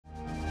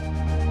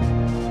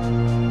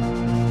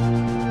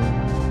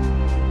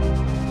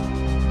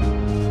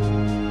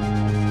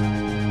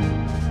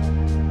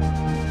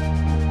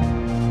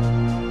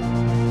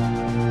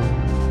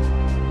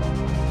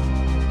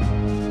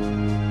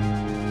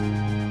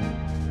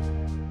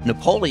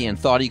Napoleon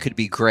thought he could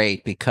be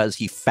great because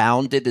he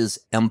founded his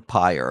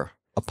empire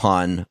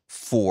upon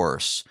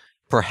force.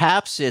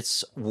 Perhaps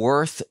it's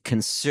worth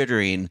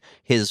considering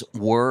his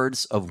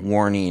words of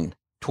warning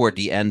toward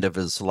the end of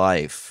his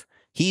life.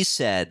 He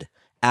said,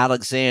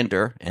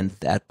 Alexander, and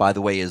that, by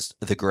the way, is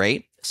the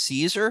Great,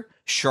 Caesar,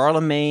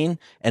 Charlemagne,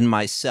 and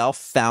myself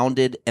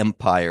founded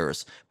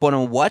empires. But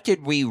on what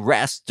did we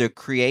rest the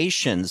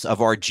creations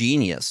of our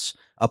genius?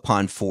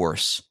 Upon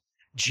force.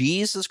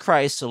 Jesus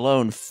Christ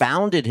alone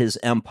founded his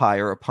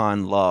empire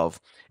upon love.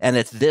 And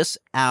at this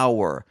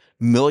hour,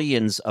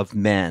 millions of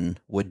men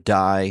would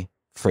die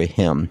for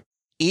him.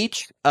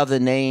 Each of the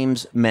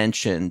names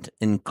mentioned,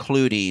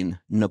 including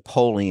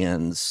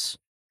Napoleon's,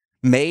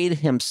 made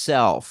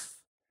himself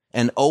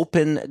an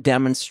open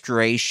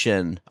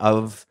demonstration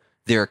of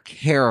their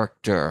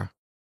character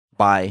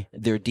by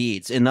their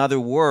deeds. In other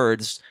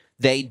words,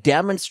 they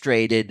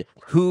demonstrated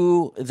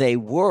who they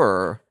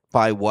were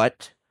by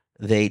what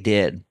they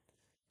did.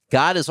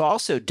 God has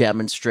also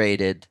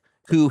demonstrated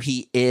who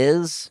he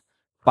is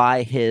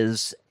by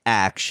his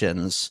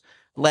actions.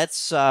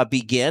 Let's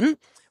begin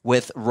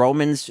with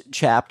Romans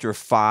chapter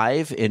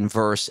 5 in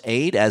verse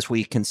 8 as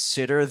we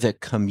consider the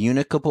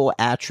communicable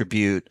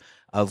attribute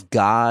of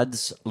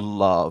God's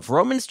love.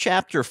 Romans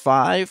chapter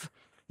 5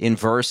 in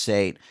verse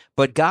 8.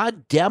 But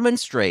God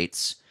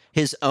demonstrates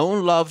his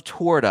own love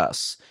toward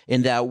us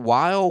in that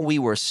while we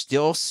were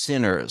still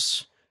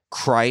sinners,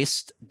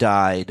 Christ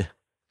died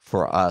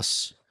for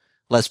us.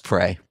 Let's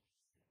pray.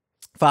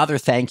 Father,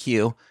 thank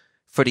you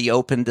for the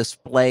open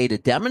display, the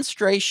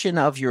demonstration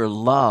of your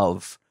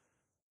love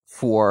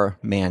for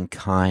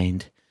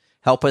mankind.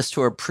 Help us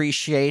to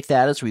appreciate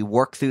that as we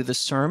work through the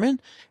sermon,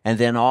 and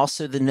then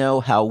also to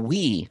know how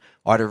we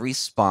are to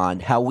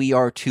respond, how we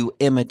are to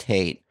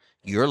imitate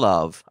your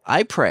love.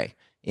 I pray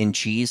in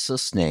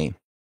Jesus' name.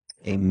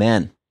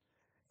 Amen.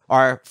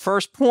 Our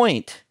first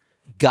point,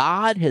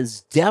 God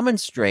has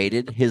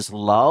demonstrated his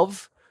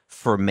love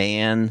for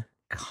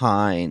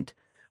mankind.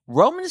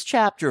 Romans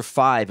chapter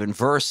 5 and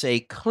verse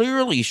 8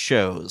 clearly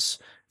shows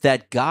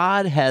that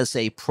God has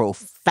a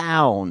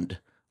profound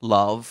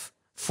love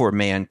for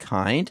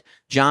mankind.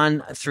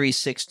 John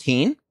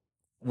 3:16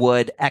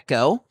 would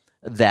echo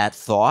that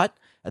thought.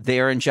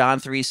 There in John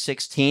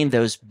 3:16,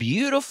 those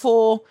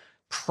beautiful,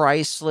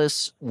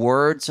 priceless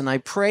words, and I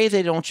pray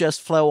they don't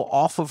just flow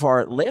off of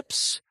our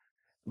lips,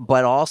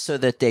 but also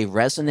that they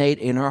resonate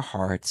in our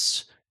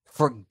hearts.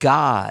 For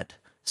God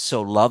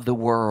so loved the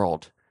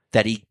world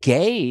that he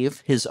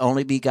gave his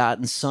only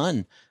begotten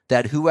Son,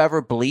 that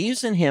whoever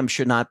believes in him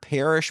should not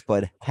perish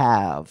but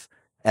have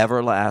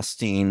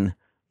everlasting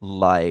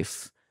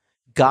life.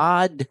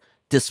 God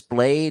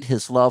displayed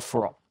his love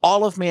for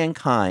all of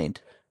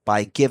mankind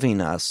by giving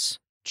us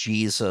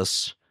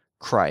Jesus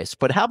Christ.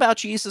 But how about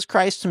Jesus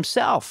Christ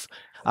himself?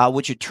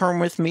 Would you turn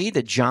with me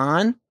to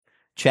John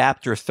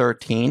chapter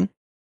 13?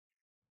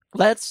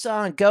 Let's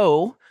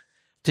go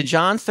to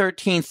John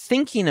 13,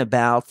 thinking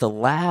about the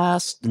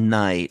last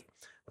night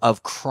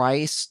of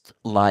Christ's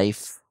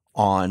life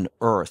on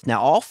earth.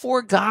 Now, all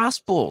four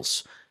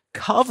Gospels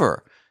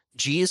cover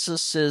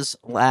Jesus's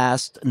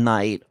last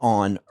night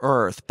on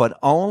earth, but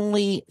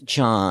only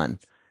John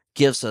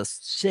gives us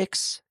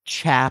 6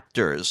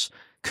 chapters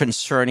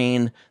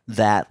concerning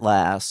that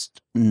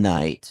last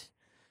night.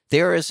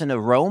 There is an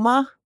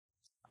aroma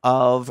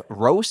of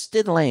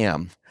roasted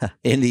lamb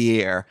in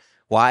the air.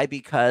 Why?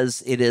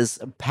 Because it is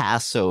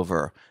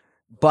Passover.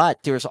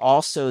 But there's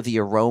also the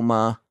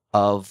aroma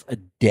of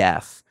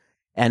death.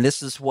 And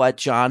this is what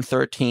John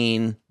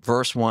 13,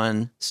 verse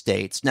 1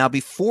 states. Now,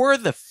 before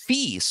the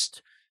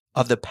feast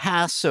of the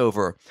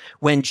Passover,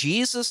 when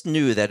Jesus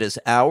knew that his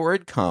hour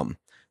had come,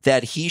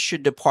 that he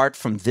should depart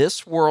from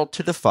this world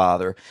to the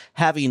Father,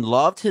 having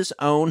loved his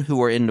own who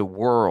were in the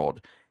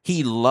world,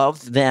 he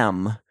loved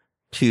them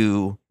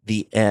to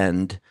the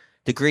end.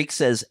 The Greek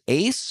says,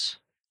 eis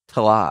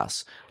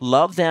telos,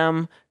 love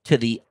them to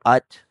the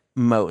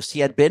utmost.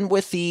 He had been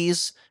with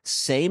these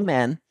same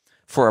men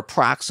for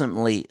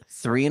approximately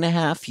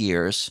 3.5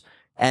 years,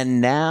 and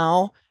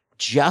now,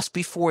 just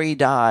before he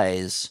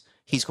dies,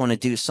 he's going to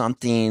do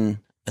something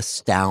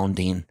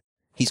astounding.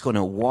 He's going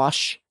to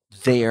wash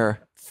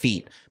their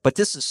feet. But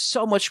this is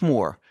so much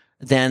more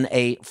than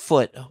a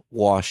foot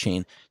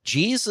washing.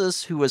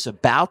 Jesus, who was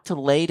about to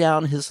lay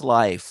down his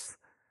life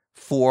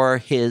for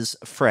his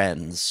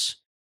friends,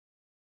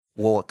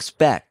 will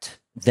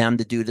expect them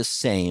to do the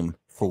same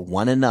for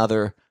one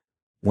another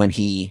when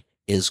he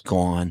is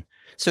gone.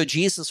 So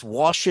Jesus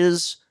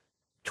washes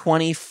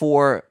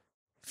 24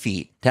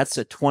 feet. That's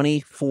a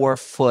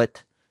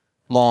 24-foot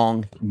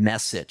long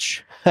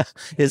message.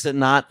 Is it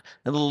not?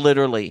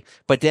 Literally.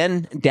 But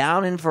then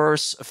down in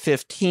verse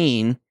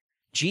 15,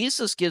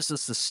 Jesus gives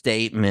us a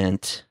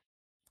statement,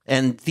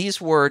 and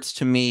these words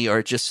to me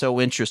are just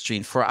so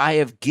interesting. For I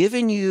have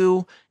given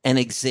you an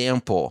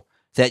example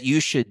that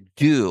you should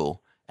do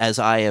as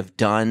I have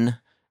done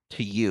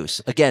to you.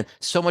 Again,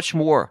 so much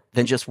more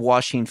than just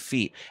washing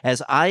feet.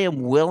 As I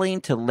am willing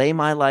to lay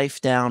my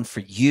life down for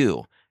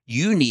you,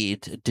 you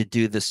need to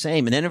do the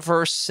same. And then in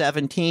verse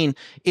 17,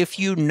 if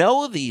you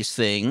know these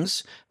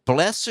things,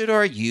 blessed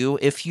are you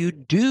if you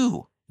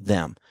do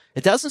them.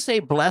 It doesn't say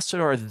blessed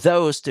are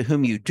those to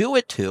whom you do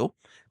it to,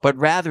 but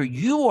rather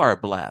you are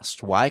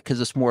blessed. Why? Because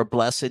it's more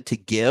blessed to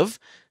give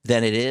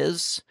than it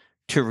is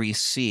to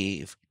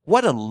receive.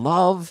 What a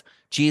love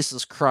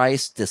Jesus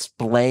Christ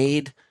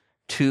displayed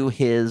to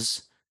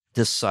his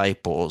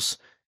disciples.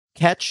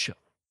 Catch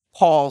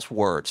Paul's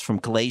words from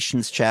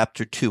Galatians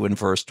chapter 2 and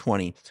verse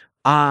 20.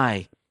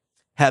 I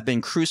have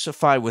been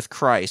crucified with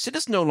Christ. It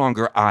is no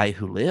longer I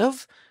who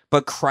live,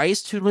 but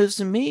Christ who lives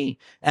in me.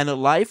 And the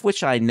life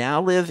which I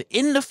now live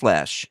in the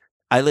flesh,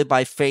 I live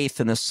by faith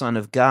in the Son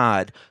of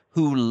God,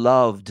 who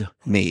loved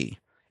me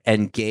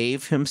and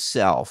gave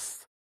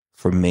himself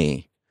for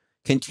me.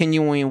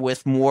 Continuing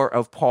with more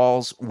of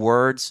Paul's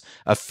words,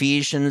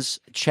 Ephesians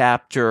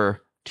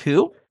chapter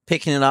 2,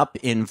 picking it up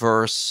in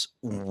verse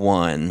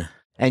 1.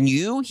 And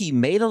you he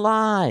made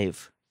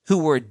alive, who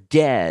were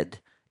dead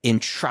in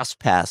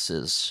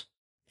trespasses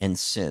and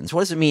sins.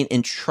 What does it mean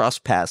in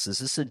trespasses?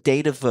 This is a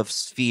dative of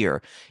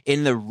sphere.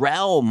 In the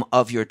realm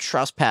of your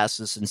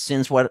trespasses and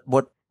sins, what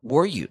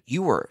were you?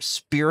 You were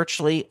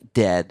spiritually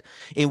dead,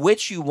 in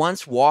which you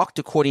once walked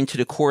according to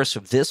the course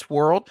of this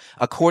world,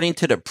 according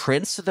to the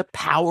prince of the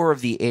power of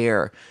the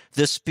air,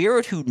 the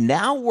spirit who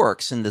now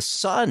works in the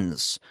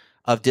sons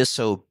of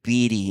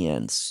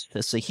disobedience.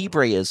 It's a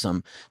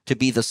Hebraism, to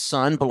be the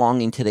son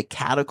belonging to the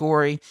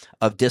category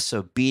of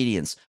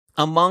disobedience,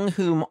 among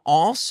whom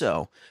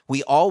also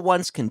we all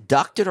once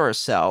conducted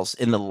ourselves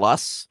in the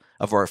lusts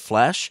of our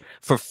flesh,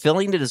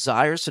 fulfilling the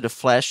desires of the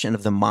flesh and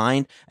of the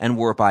mind, and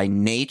were by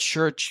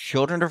nature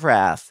children of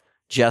wrath,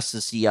 just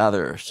as the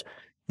others.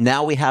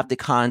 Now we have the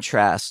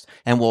contrast,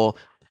 and we'll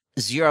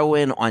zero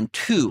in on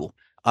two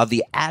of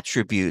the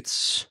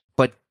attributes.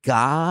 But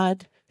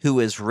God, who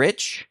is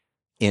rich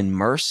in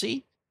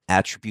mercy,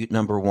 attribute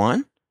number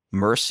one,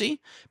 mercy,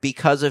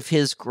 because of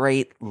his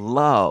great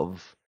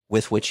love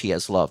with which he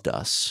has loved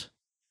us.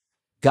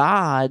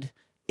 God,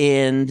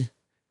 in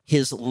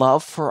his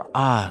love for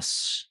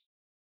us,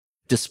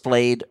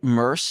 displayed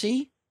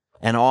mercy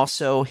and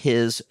also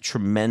his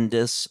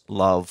tremendous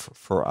love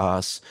for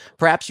us.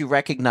 Perhaps you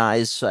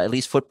recognize, at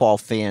least football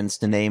fans,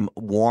 the name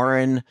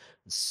Warren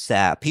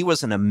Sapp. He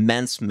was an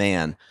immense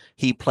man.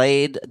 He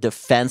played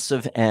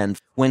defensive end.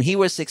 When he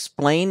was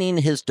explaining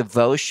his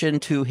devotion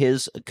to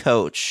his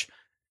coach,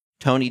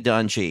 Tony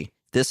Dungy,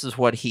 this is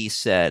what he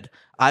said: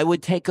 I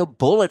would take a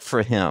bullet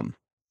for him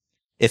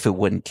if it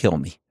wouldn't kill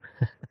me.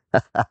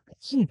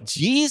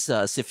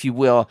 Jesus, if you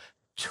will,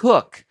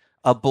 took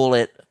a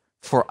bullet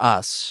for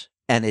us,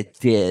 and it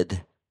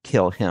did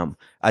kill him.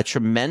 A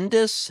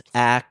tremendous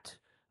act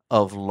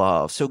of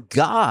love. So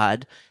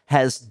God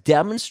has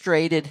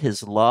demonstrated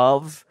his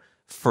love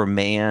for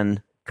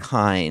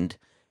mankind.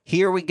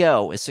 Here we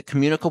go. It's a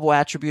communicable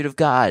attribute of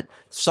God.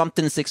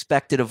 Something's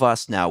expected of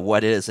us now.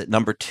 What is it?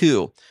 Number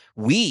two,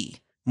 we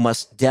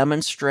must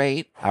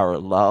demonstrate our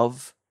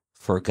love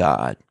for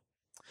God.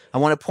 I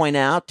want to point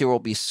out there will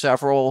be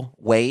several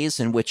ways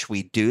in which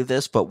we do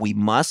this, but we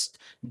must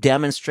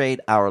demonstrate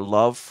our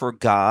love for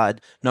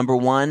God. Number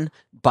one,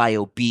 by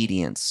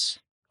obedience.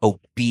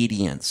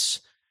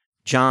 Obedience.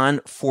 John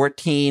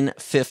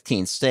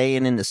 14:15,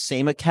 staying in the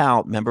same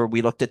account. Remember,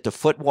 we looked at the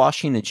foot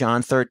washing in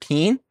John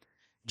 13.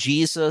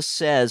 Jesus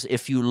says,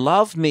 if you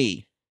love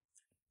me,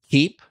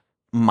 keep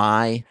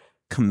my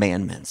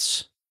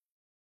commandments.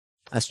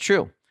 That's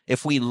true.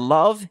 If we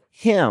love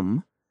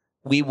him,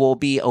 we will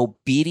be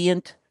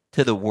obedient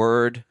to the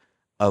word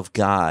of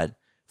God.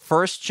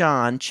 1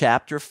 John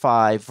chapter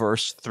 5,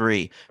 verse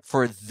 3.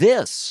 For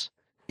this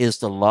is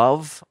the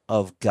love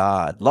of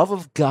God. Love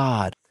of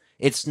God.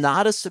 It's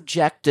not a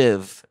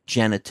subjective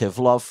genitive,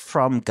 love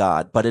from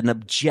God, but an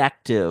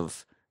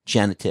objective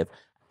genitive,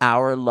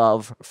 our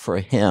love for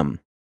him.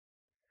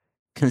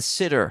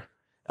 Consider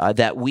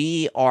that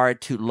we are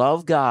to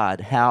love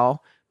God.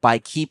 How? By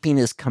keeping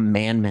his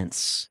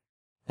commandments.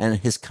 And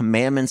his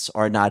commandments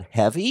are not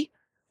heavy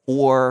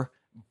or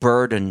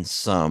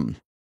burdensome.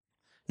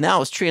 Now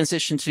let's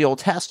transition to the Old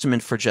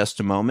Testament for just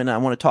a moment. I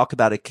want to talk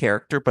about a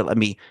character, but let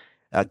me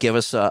give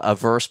us a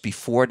verse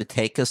before to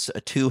take us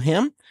to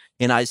him.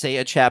 In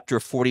Isaiah chapter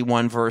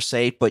 41, verse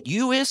 8, but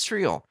you,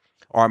 Israel,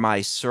 are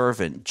my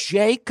servant,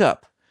 Jacob,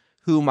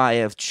 whom I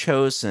have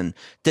chosen,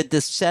 the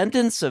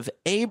descendants of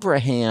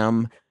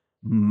Abraham,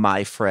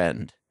 my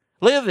friend.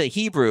 Literally,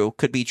 Hebrew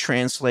could be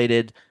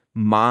translated,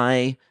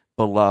 my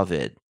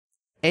beloved.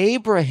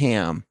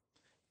 Abraham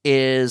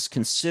is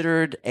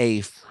considered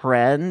a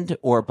friend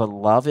or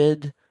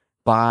beloved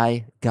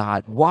by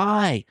God.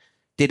 Why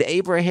did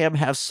Abraham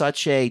have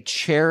such a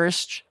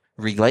cherished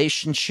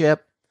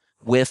relationship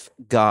with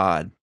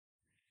God?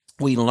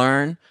 We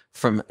learn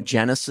from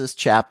Genesis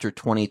chapter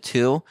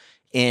 22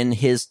 in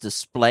his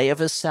display of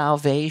his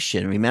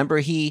salvation. Remember,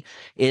 he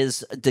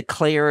is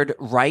declared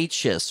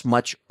righteous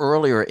much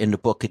earlier in the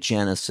book of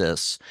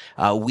Genesis.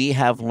 We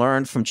have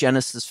learned from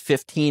Genesis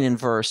 15 and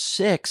verse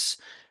 6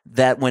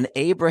 that when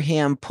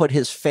Abraham put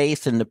his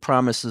faith in the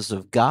promises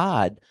of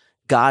God,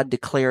 God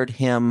declared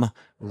him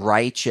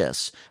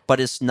righteous. But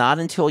it's not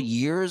until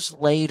years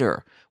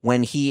later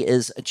when he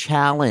is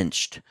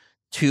challenged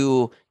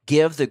to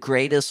give the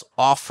greatest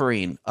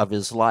offering of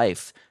his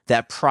life,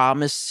 that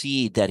promised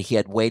seed that he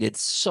had waited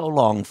so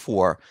long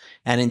for.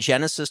 And in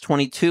Genesis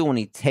 22, when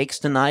he takes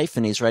the knife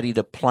and he's ready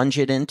to plunge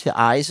it into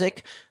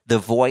Isaac, the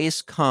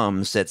voice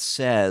comes that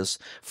says,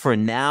 "For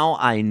now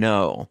I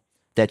know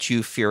that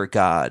you fear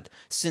God,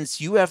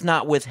 since you have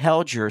not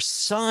withheld your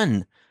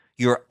son,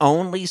 your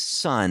only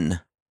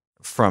son,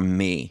 from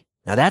me."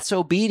 Now that's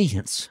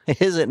obedience,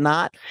 is it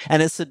not?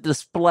 And it's a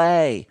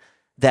display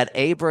that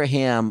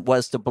Abraham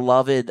was the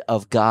beloved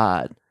of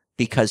God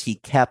because he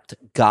kept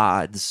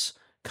God's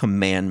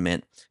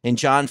commandment. In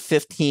John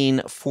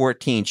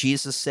 15:14,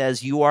 Jesus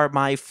says, "You are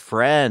my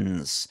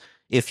friends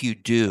if you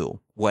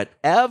do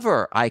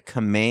whatever I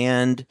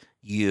command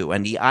you."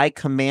 And the "I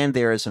command"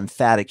 there is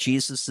emphatic.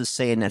 Jesus is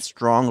saying that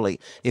strongly.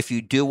 If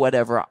you do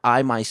whatever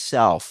I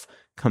myself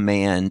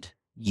command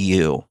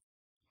you.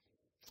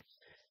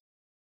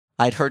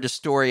 I'd heard a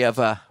story of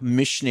a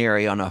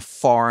missionary on a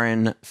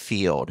foreign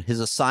field. His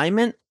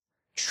assignment: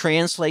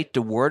 translate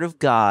the word of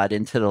God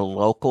into the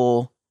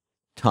local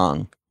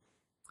tongue.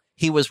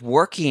 He was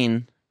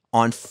working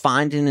on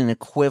finding an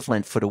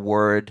equivalent for the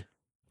word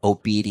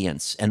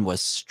obedience and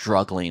was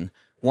struggling.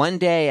 One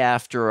day,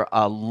 after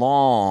a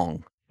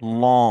long,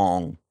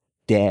 long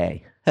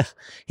day,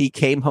 he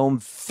came home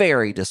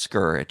very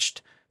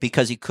discouraged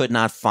because he could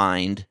not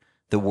find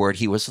the word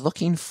he was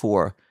looking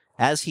for.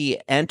 As he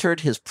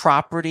entered his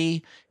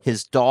property,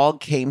 his dog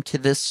came to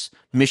this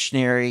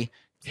missionary,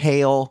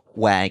 tail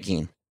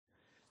wagging.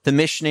 The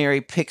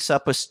missionary picks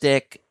up a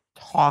stick,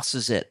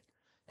 tosses it,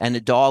 and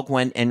the dog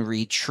went and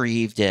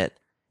retrieved it.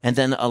 And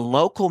then a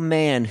local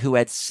man who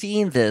had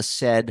seen this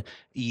said,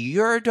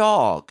 "Your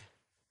dog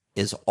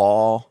is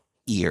all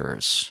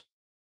ears."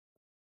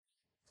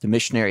 The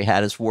missionary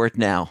had his word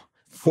now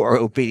for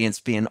obedience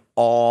being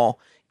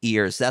all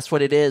ears. That's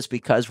what it is,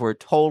 because we're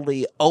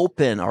totally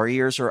open. Our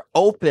ears are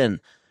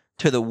open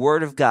to the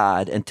word of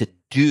God and to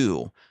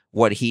do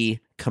what he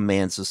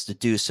commands us to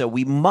do. So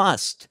we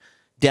must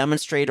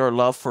demonstrate our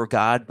love for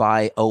God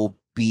by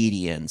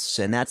obedience.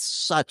 And that's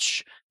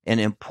such an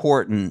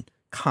important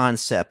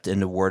concept in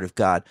the word of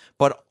God.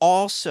 But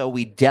also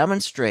we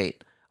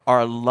demonstrate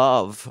our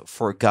love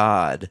for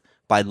God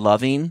by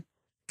loving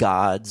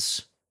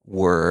God's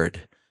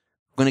word.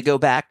 I'm going to go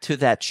back to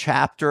that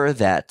chapter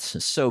that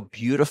so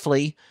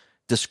beautifully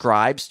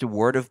describes the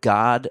word of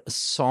God,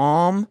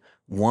 Psalm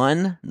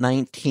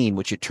 119.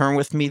 Would you turn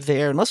with me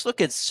there? And let's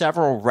look at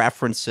several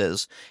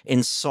references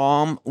in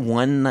Psalm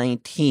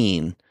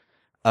 119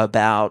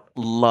 about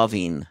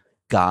loving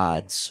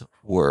God's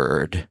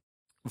word.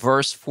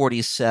 Verse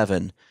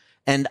 47,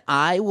 "And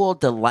I will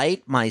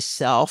delight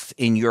myself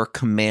in your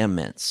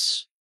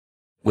commandments,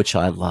 which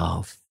I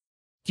love."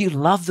 Do you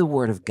love the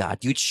word of God?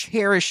 Do you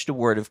cherish the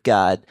word of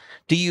God?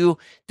 Do you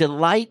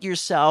delight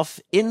yourself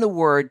in the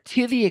word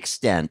to the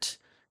extent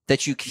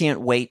that you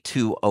can't wait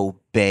to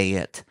obey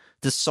it?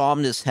 The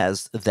psalmist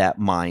has that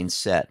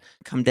mindset.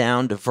 Come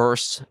down to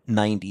verse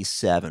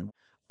 97.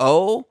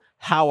 "Oh,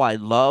 how I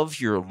love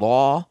your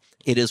law.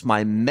 It is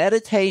my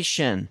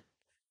meditation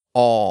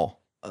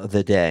all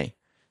the day."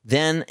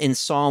 Then in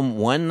Psalm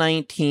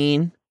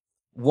 119,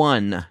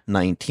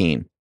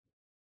 119.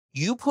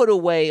 "You put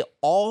away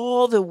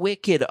all the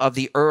wicked of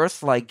the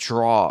earth like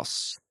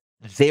dross.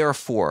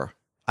 Therefore,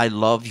 I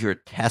love your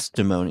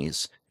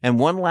testimonies." And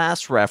one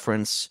last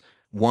reference,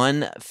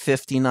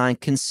 159.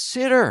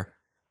 "Consider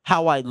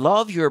how I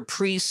love your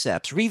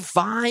precepts.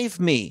 Revive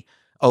me,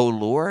 O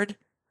Lord,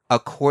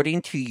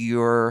 according to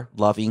your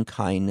loving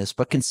kindness."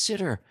 But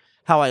consider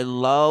how I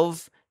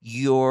love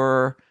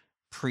your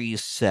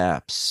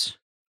precepts.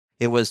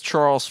 It was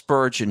Charles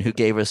Spurgeon who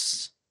gave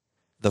us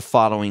the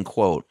following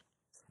quote: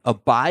 "A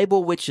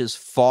Bible which is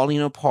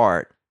falling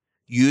apart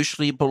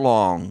usually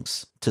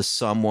belongs to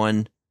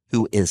someone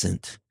who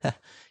isn't."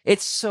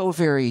 It's so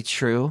very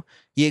true.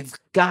 You've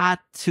got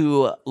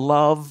to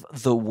love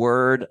the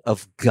word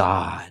of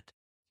God.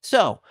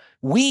 So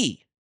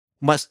we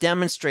must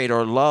demonstrate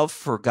our love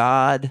for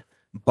God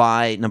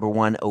by, number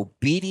one,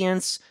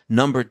 obedience.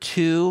 Number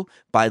two,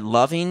 by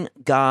loving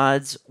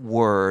God's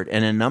word.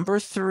 And then number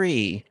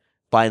three,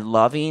 by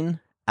loving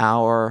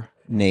our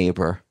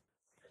neighbor.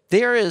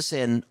 There is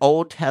an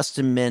Old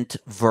Testament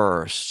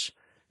verse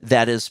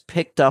that is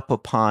picked up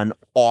upon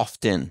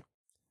often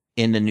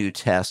in the New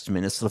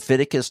Testament. It's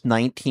Leviticus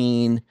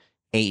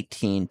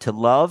 19:18, to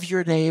love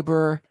your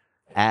neighbor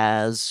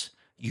as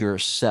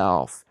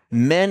yourself.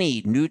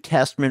 Many New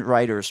Testament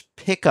writers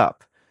pick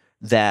up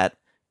that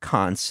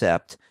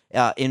concept.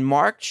 In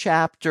Mark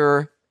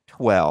chapter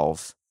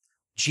 12,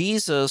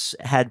 Jesus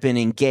had been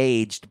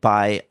engaged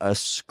by a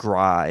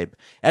scribe,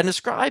 and the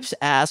scribes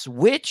asked,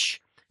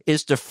 "Which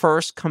is the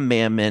first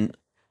commandment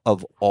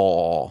of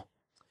all?"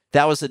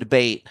 That was a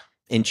debate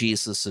in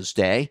Jesus's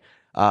day.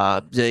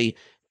 The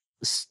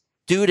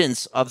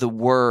students of the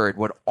word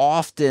would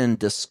often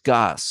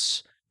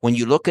discuss, when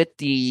you look at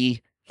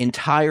the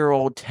entire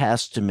Old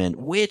Testament,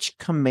 which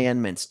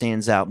commandment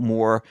stands out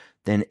more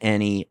than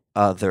any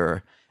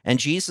other. And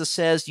Jesus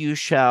says, you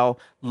shall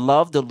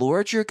love the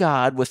Lord your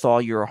God with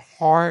all your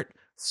heart,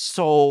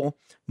 soul,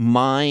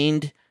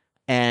 mind,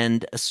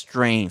 and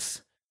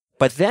strength.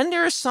 But then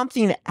there is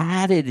something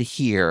added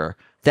here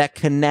that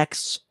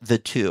connects the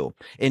two.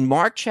 In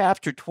Mark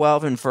chapter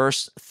 12 and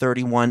verse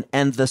 31,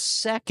 and the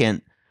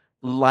second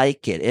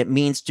like it, it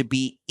means to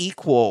be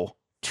equal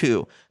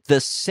to, the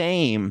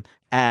same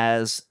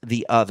as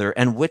the other.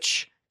 And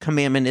which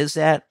commandment is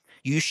that?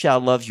 You shall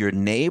love your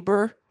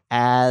neighbor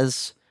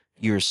as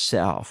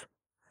yourself.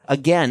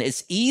 Again,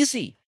 it's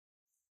easy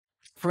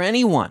for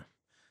anyone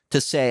to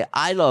say,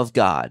 I love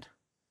God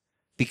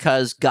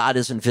because God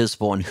is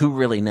invisible and who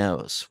really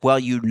knows? Well,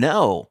 you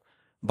know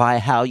by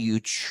how you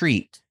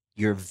treat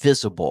your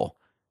visible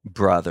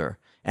brother.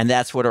 And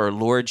that's what our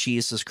Lord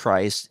Jesus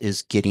Christ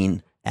is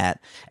getting at.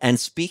 And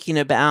speaking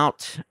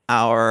about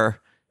our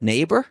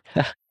neighbor,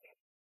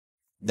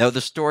 know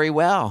the story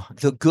well.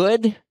 The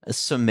Good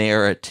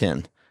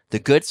Samaritan. The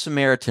Good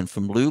Samaritan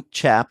from Luke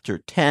chapter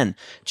 10.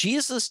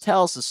 Jesus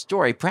tells the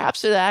story,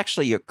 perhaps it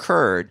actually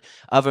occurred,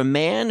 of a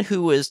man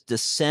who was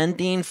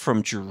descending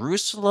from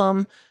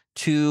Jerusalem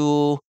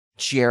to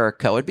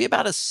Jericho. It'd be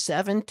about a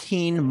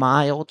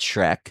 17-mile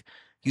trek.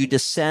 You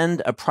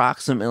descend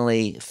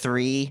approximately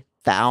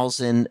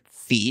 3,000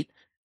 feet.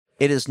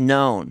 It is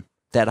known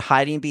that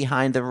hiding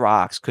behind the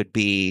rocks could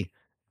be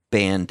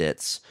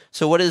bandits.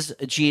 So what does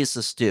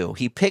Jesus do?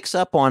 He picks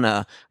up on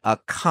a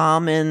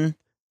common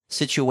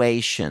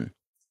situation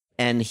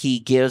and he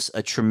gives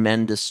a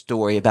tremendous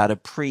story about a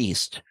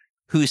priest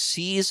who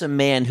sees a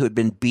man who had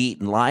been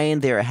beaten lying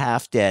there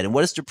half dead. And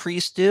what does the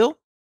priest do?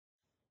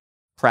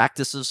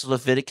 Practices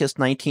Leviticus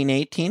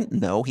 19:18?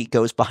 No, he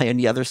goes by on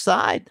the other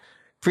side.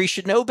 Priest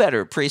should know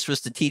better. Priest was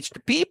to teach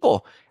the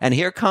people. And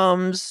here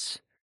comes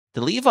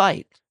the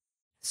Levite.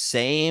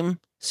 Same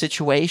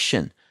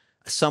situation.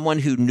 Someone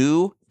who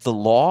knew the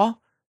law,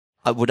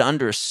 would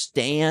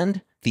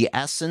understand the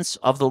essence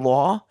of the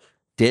law,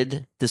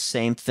 did the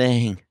same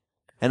thing.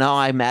 And now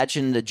I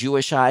imagine the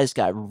Jewish eyes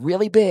got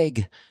really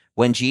big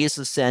when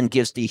Jesus then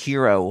gives the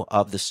hero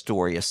of the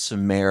story, a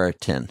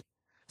Samaritan,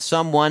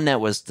 someone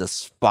that was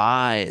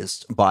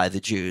despised by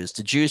the Jews.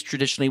 The Jews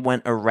traditionally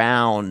went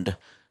around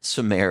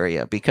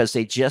Samaria because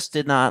they just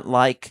did not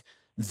like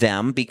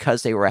them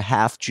because they were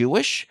half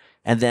Jewish.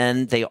 And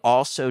then they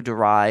also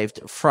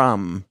derived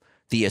from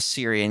the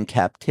Assyrian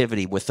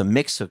captivity with a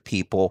mix of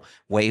people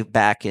way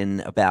back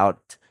in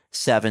about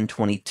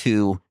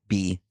 722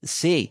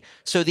 BC.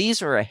 So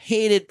these are a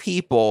hated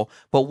people,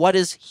 but what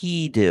does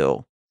he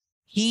do?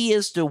 He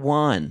is the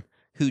one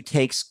who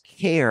takes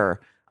care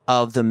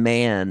of the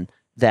man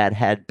that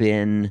had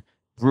been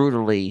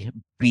brutally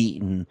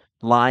beaten,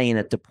 lying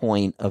at the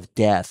point of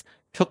death,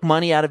 took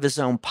money out of his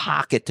own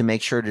pocket to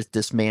make sure that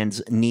this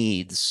man's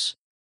needs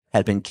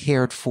had been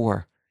cared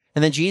for.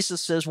 And then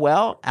Jesus says,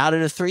 well, out of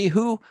the three,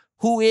 who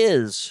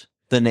is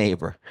the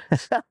neighbor?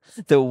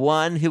 The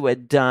one who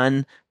had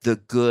done the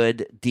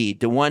good deed,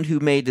 the one who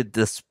made a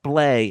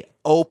display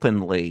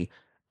openly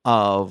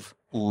of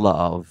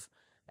love.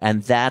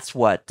 And that's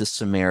what the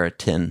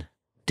Samaritan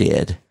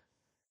did.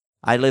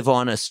 I live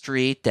on a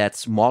street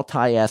that's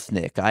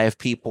multi-ethnic. I have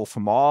people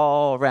from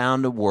all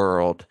around the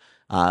world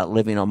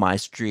living on my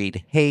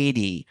street,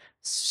 Haiti,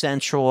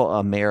 Central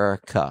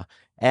America.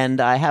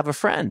 And I have a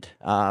friend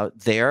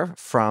there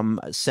from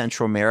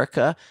Central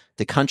America,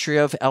 the country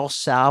of El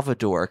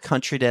Salvador, a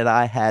country that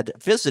I had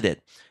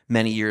visited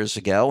many years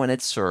ago and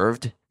had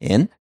served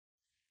in.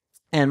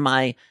 And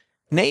my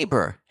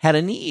neighbor had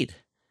a need.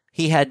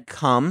 He had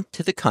come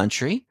to the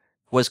country,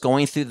 was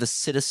going through the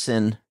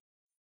citizen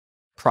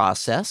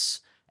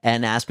process,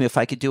 and asked me if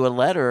I could do a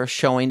letter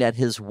showing that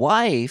his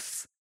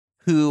wife,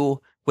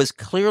 who was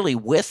clearly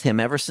with him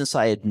ever since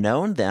I had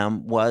known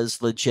them,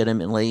 was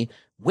legitimately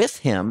with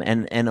him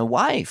and a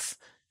wife.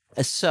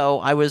 So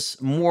I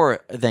was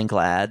more than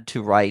glad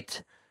to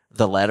write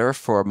the letter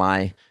for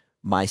my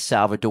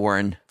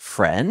Salvadoran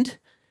friend.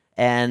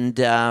 And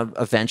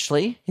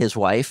eventually his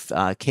wife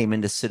came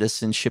into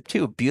citizenship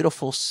too.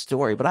 Beautiful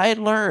story. But I had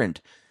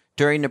learned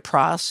during the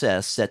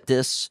process that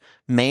this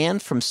man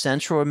from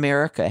Central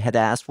America had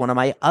asked one of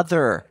my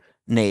other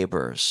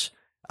neighbors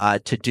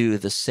to do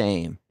the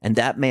same. And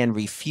that man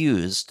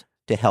refused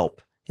to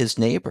help his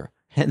neighbor.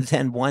 And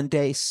then one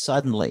day,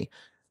 suddenly,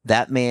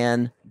 that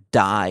man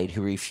died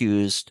who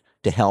refused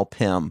to help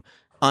him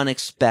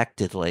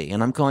unexpectedly.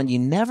 And I'm going, you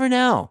never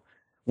know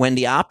when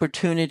the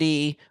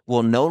opportunity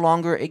will no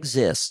longer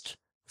exist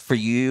for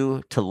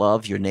you to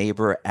love your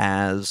neighbor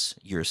as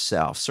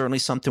yourself. Certainly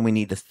something we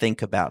need to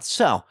think about.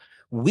 So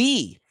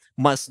we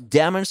must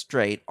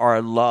demonstrate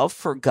our love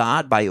for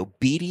God by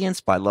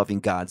obedience, by loving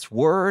God's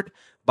word,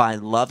 by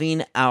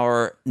loving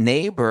our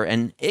neighbor.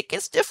 And it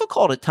gets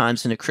difficult at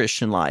times in a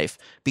Christian life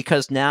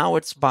because now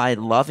it's by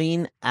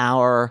loving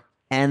our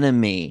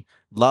enemy.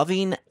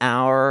 Loving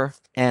our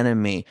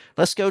enemy.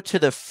 Let's go to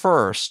the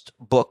first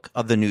book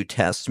of the New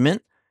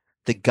Testament,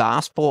 the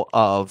Gospel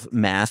of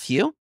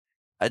Matthew,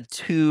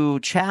 to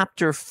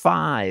chapter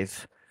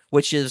 5,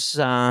 which is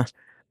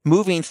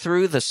moving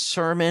through the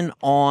Sermon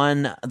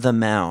on the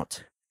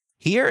Mount.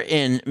 Here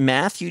in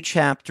Matthew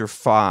chapter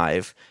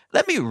 5,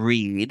 let me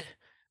read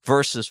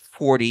verses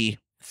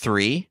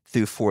 43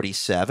 through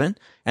 47,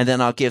 and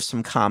then I'll give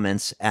some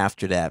comments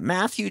after that.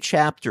 Matthew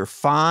chapter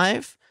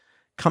 5,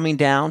 coming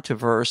down to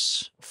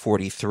verse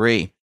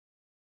 43.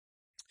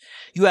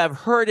 You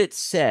have heard it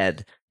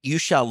said, you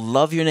shall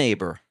love your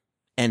neighbor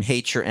and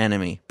hate your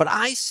enemy. But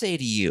I say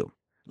to you,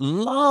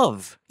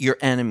 love your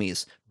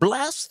enemies,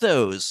 bless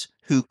those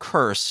who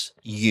curse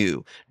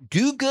you,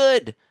 do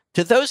good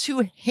to those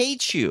who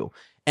hate you,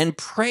 and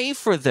pray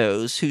for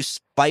those who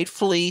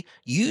spitefully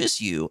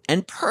use you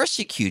and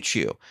persecute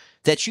you,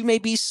 that you may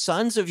be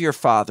sons of your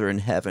Father in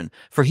heaven.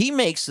 For he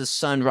makes the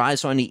sun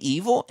rise on the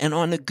evil and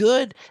on the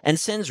good, and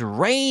sends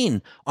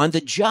rain on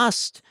the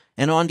just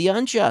and on the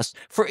unjust.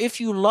 For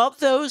if you love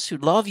those who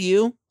love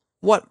you,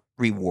 what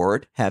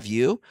reward have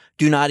you?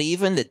 Do not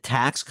even the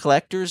tax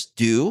collectors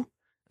do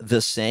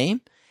the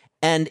same?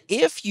 And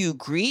if you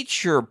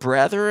greet your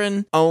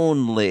brethren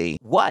only,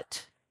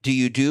 what do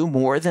you do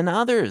more than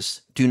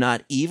others? Do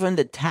not even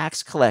the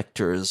tax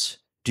collectors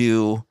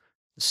do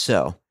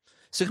so?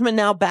 So coming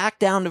now back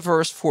down to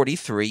verse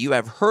 43, you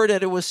have heard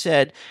that it was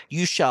said,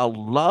 you shall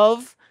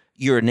love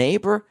your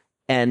neighbor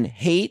and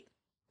hate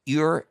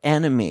your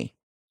enemy.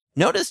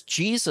 Notice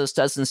Jesus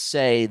doesn't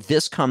say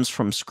this comes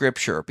from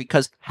Scripture,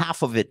 because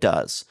half of it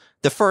does.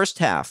 The first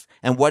half.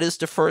 And what is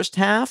the first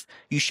half?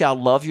 You shall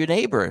love your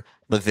neighbor.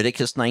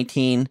 Leviticus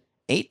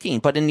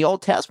 19:18. But in the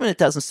Old Testament, it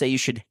doesn't say you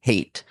should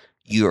hate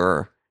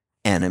your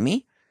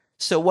enemy.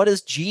 So what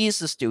does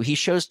Jesus do? He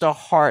shows the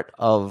heart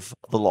of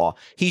the law.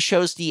 He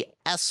shows the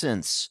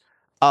essence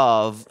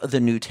of the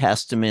New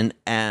Testament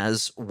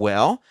as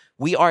well.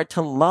 We are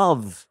to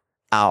love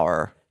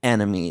our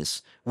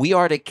enemies. We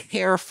are to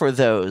care for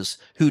those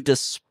who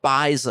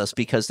despise us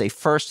because they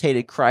first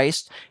hated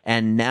Christ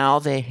and now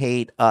they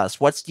hate us.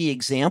 What's the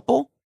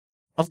example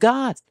of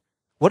God?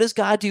 What does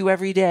God do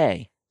every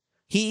day?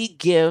 He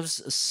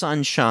gives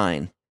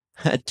sunshine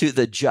to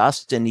the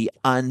just and the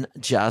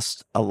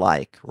unjust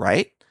alike,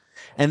 right?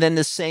 And then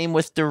the same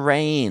with the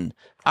rain.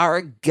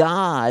 Our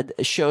God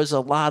shows a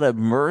lot of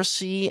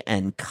mercy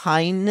and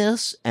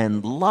kindness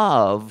and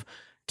love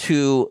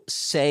to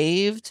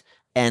saved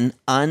and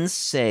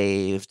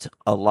unsaved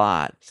a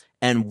lot.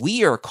 And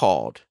we are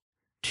called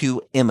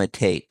to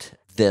imitate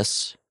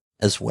this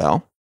as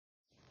well.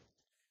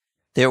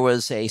 There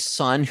was a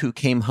son who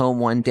came home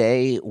one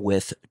day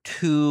with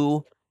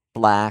 2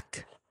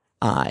 black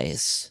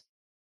eyes.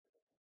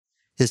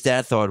 His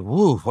dad thought,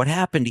 whoa, what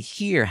happened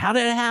here? How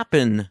did it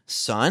happen,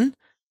 son?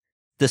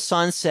 The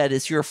son said,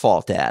 it's your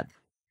fault, Dad,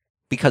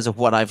 because of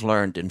what I've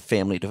learned in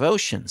family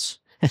devotions.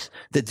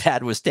 The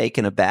dad was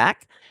taken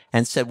aback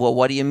and said, well,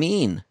 what do you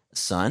mean,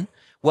 son?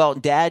 Well,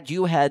 Dad,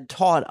 you had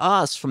taught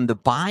us from the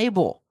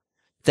Bible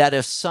that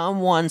if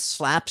someone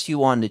slaps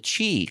you on the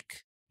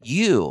cheek,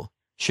 you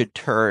should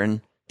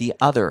turn the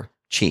other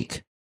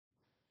cheek.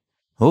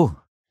 Oh,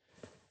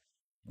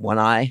 one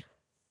eye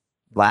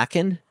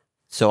blackened,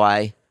 so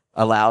I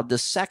allowed the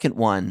second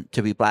one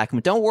to be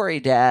blackened. Don't worry,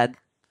 Dad,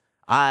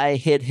 I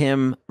hit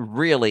him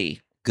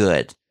really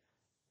good.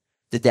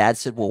 The dad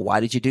said, well, why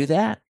did you do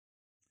that?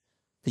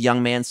 The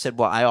young man said,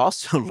 well, I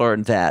also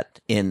learned that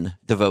in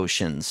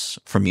devotions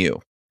from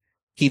you.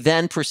 He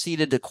then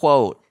proceeded to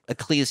quote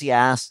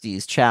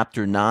Ecclesiastes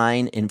chapter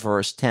 9 in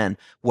verse 10.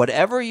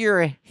 Whatever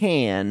your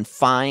hand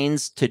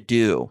finds to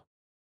do,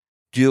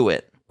 do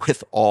it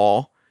with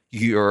all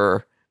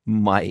your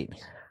might.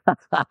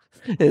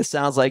 It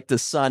sounds like the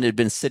son had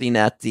been sitting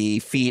at the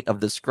feet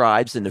of the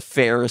scribes and the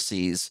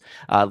Pharisees,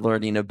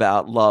 learning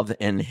about love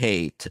and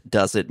hate,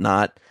 does it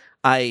not?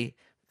 I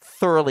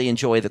thoroughly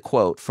enjoy the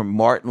quote from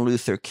Martin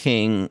Luther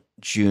King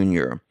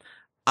Jr.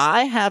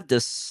 I have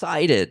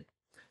decided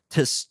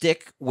to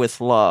stick with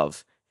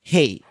love.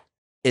 Hate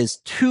is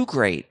too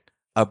great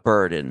a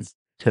burden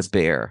to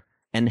bear.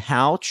 And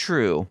how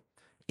true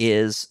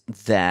is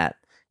that?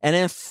 And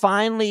then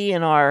finally,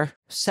 in our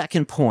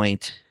second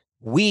point,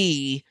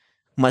 we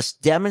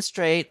must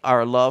demonstrate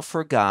our love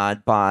for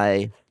God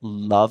by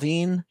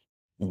loving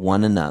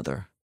one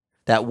another.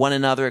 That one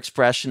another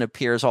expression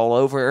appears all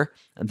over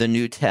the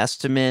New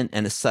Testament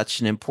and is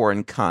such an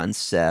important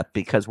concept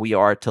because we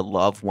are to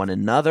love one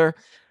another.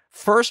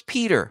 1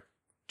 Peter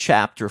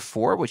chapter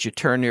 4, would you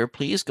turn there,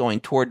 please, going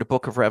toward the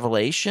book of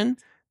Revelation,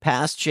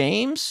 past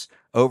James,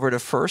 over to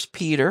 1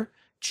 Peter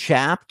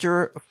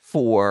chapter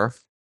 4,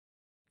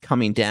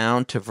 coming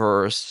down to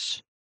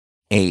verse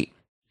 8.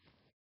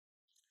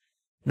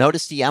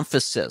 Notice the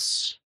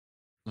emphasis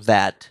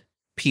that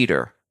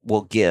Peter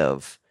will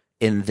give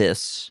in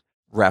this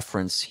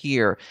reference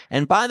here.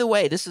 And by the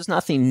way, this is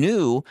nothing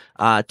new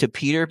to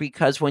Peter,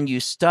 because when you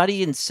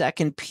study in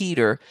 2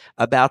 Peter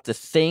about the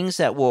things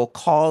that will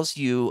cause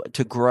you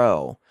to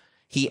grow,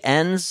 he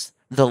ends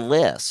the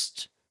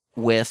list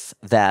with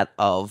that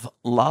of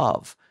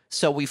love.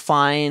 So we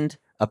find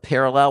a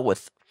parallel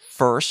with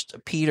 1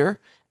 Peter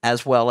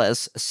as well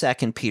as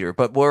Second Peter.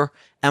 But we're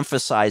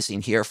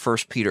emphasizing here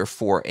First Peter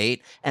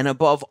 4:8. And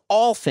above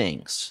all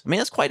things, I mean,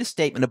 that's quite a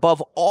statement.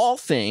 Above all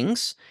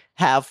things,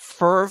 have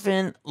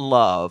fervent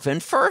love.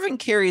 And fervent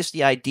carries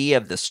the idea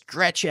of the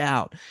stretch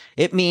out.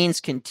 It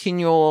means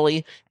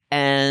continually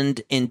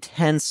and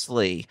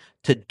intensely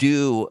to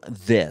do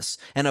this.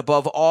 And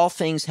above all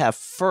things, have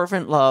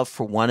fervent love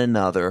for one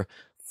another,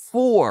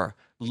 for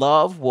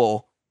love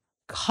will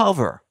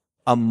cover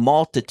a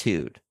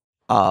multitude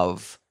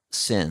of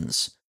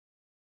sins.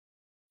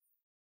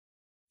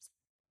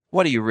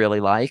 What do you really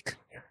like?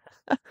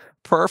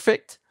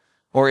 Perfect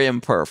or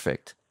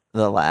imperfect?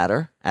 The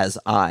latter, as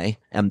I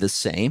am the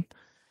same.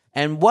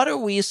 And what are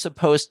we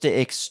supposed to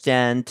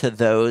extend to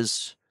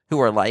those who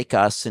are like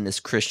us in this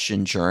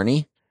Christian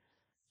journey?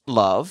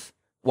 Love.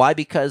 Why?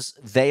 Because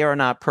they are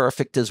not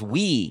perfect as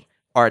we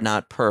are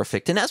not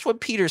perfect. And that's what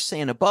Peter's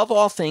saying. Above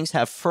all things,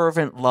 have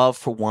fervent love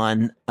for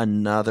one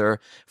another,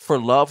 for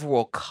love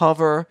will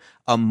cover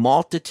a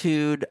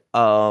multitude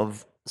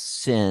of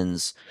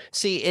sins.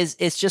 See,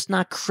 it's just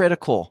not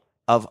critical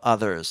of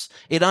others.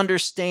 It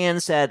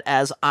understands that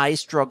as I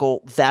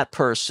struggle, that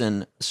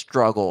person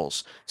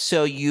struggles.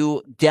 So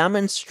you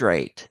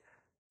demonstrate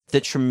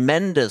the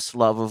tremendous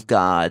love of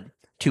God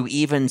to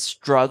even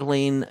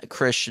struggling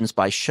Christians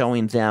by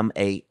showing them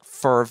a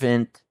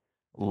fervent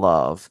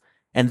love.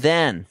 And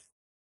then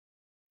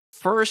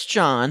 1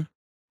 John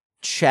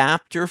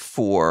chapter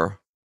 4,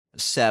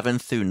 7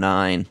 through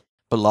 9.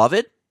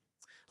 Beloved,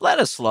 let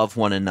us love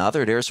one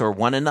another. There's our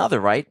one another,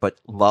 right?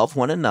 But love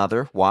one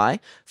another. Why?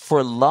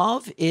 For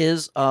love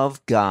is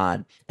of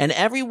God. And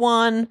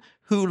everyone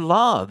who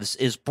loves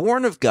is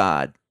born of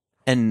God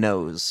and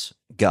knows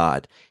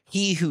God.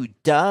 He who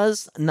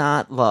does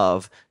not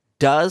love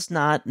does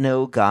not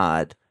know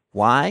God.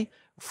 Why?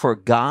 For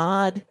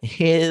God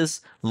is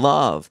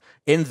love.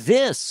 In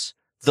this,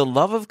 the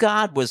love of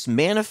God was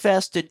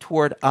manifested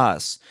toward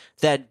us,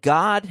 that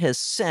God has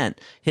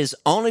sent his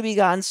only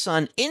begotten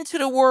Son into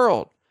the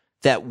world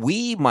that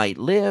we might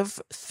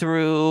live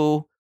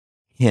through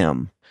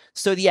him.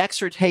 So the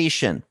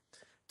exhortation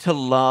to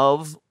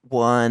love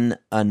one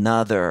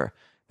another,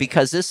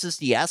 because this is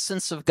the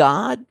essence of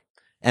God,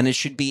 and it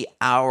should be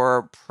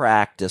our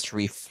practice,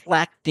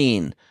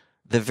 reflecting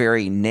the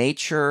very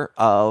nature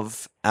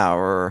of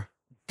our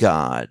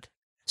God.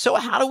 So,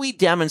 how do we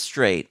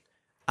demonstrate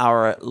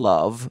our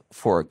love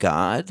for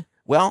God?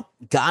 Well,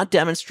 God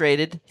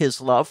demonstrated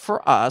his love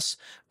for us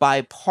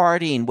by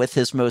parting with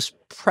his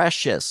most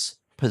precious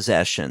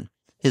possession,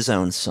 his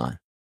own son.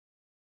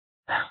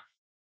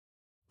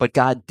 But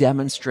God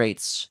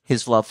demonstrates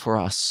his love for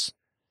us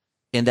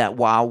in that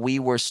while we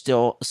were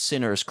still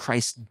sinners,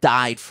 Christ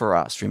died for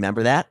us.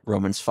 Remember that?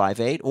 Romans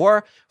 5:8.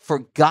 Or, for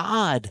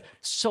God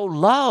so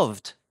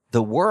loved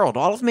the world,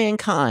 all of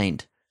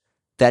mankind,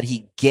 that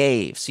he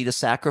gave, see the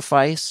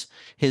sacrifice,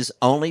 his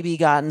only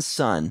begotten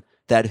Son,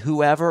 that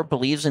whoever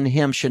believes in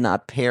him should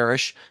not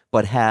perish,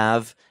 but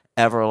have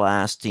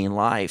everlasting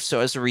life. So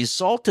as a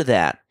result of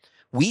that,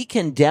 we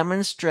can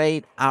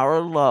demonstrate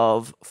our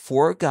love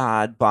for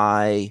God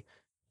by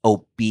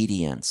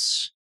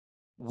obedience.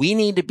 We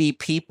need to be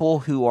people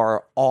who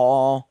are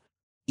all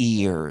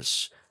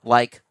ears,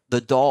 like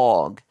the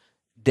dog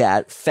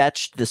that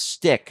fetched the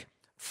stick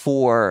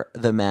for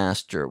the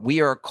master.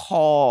 We are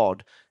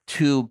called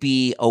to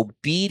be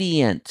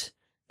obedient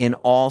in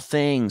all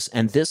things.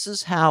 And this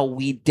is how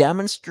we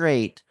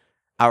demonstrate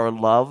our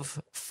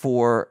love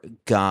for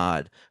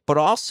God, but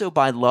also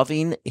by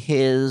loving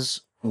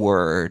his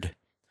word.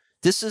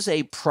 This is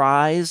a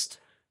prized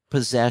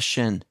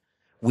possession.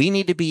 We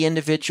need to be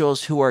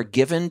individuals who are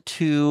given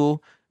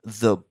to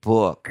the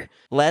book.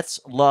 Let's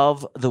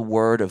love the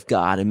word of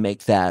God and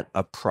make that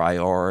a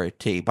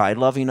priority by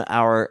loving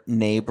our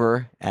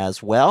neighbor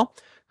as well.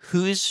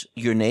 Who's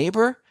your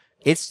neighbor?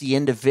 It's the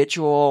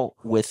individual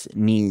with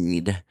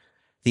need.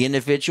 The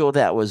individual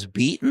that was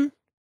beaten,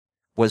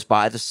 was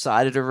by the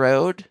side of the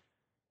road,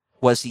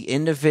 was the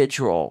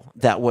individual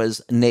that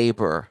was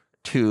neighbor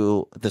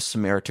to the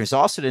Samaritans,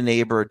 also the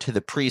neighbor to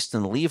the priest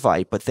and the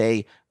Levite, but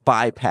they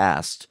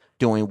bypassed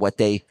doing what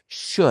they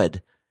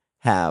should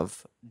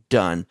have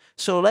done.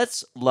 So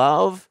let's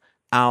love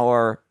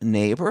our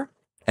neighbor.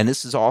 And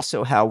this is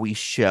also how we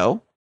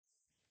show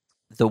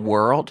the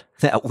world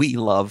that we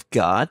love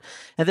God.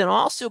 And then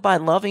also by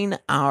loving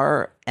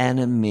our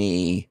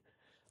enemy.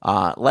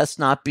 Let's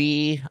not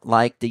be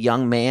like the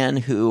young man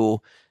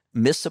who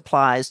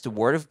misapplies the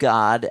word of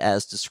God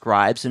as the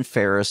scribes and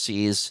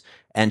Pharisees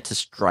and to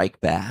strike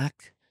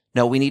back.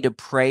 No, we need to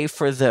pray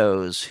for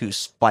those who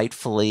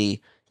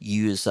spitefully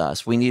use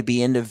us. We need to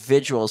be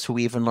individuals who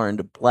even learn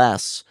to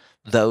bless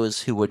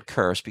those who would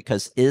curse,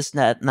 because is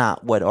that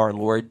not what our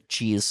Lord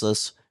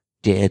Jesus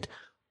did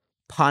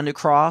upon the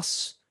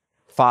cross?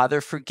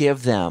 Father,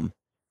 forgive them,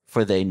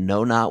 for they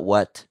know not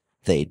what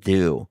they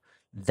do.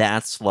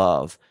 That's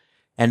love.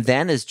 And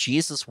then as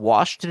Jesus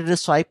washed the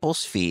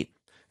disciples' feet,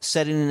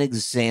 setting an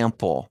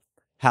example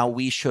how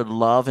we should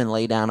love and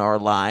lay down our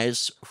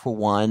lives for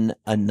one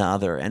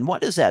another. And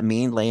what does that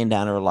mean, laying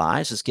down our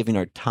lives? It's giving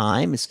our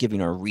time, it's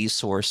giving our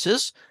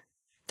resources.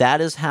 That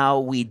is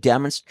how we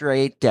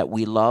demonstrate that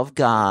we love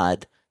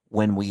God,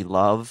 when we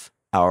love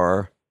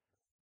our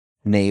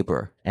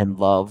neighbor and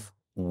love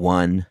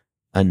one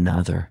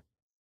another.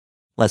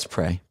 Let's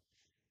pray.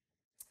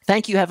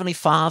 Thank you, Heavenly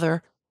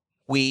Father.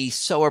 We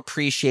so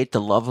appreciate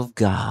the love of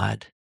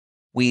God.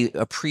 We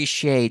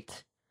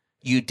appreciate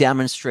you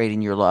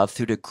demonstrating your love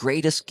through the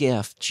greatest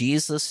gift,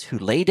 Jesus, who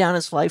laid down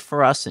his life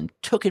for us and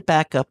took it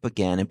back up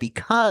again. And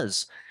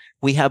because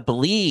we have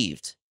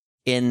believed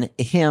in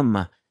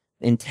him,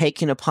 in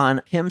taking upon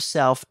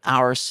himself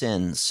our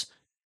sins,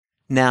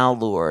 now,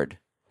 Lord,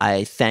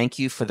 I thank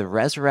you for the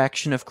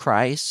resurrection of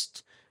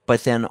Christ,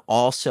 but then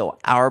also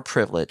our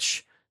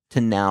privilege to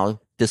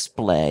now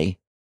display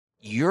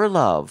your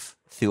love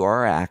through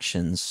our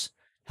actions.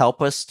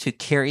 Help us to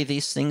carry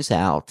these things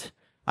out.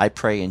 I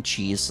pray in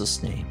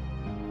Jesus' name.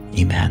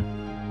 Amen.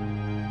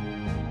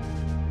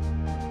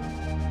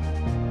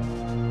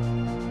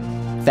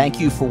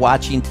 Thank you for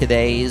watching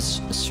today's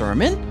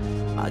sermon.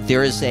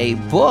 There is a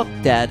book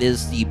that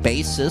is the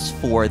basis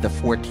for the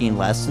 14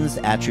 lessons,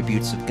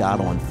 Attributes of God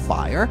on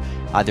Fire.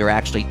 There are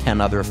actually 10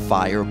 other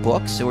fire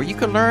books, or you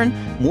can learn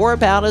more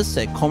about us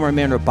at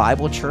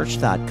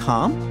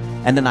colmarmanorbiblechurch.com.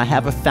 And then I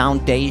have a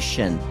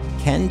foundation,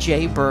 Ken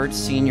J. Burge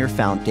Sr.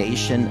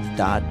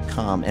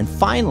 Foundation.com. And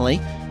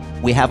finally,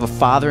 we have a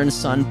Father and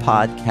Son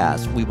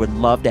podcast. We would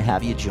love to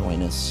have you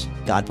join us.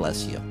 God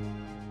bless you.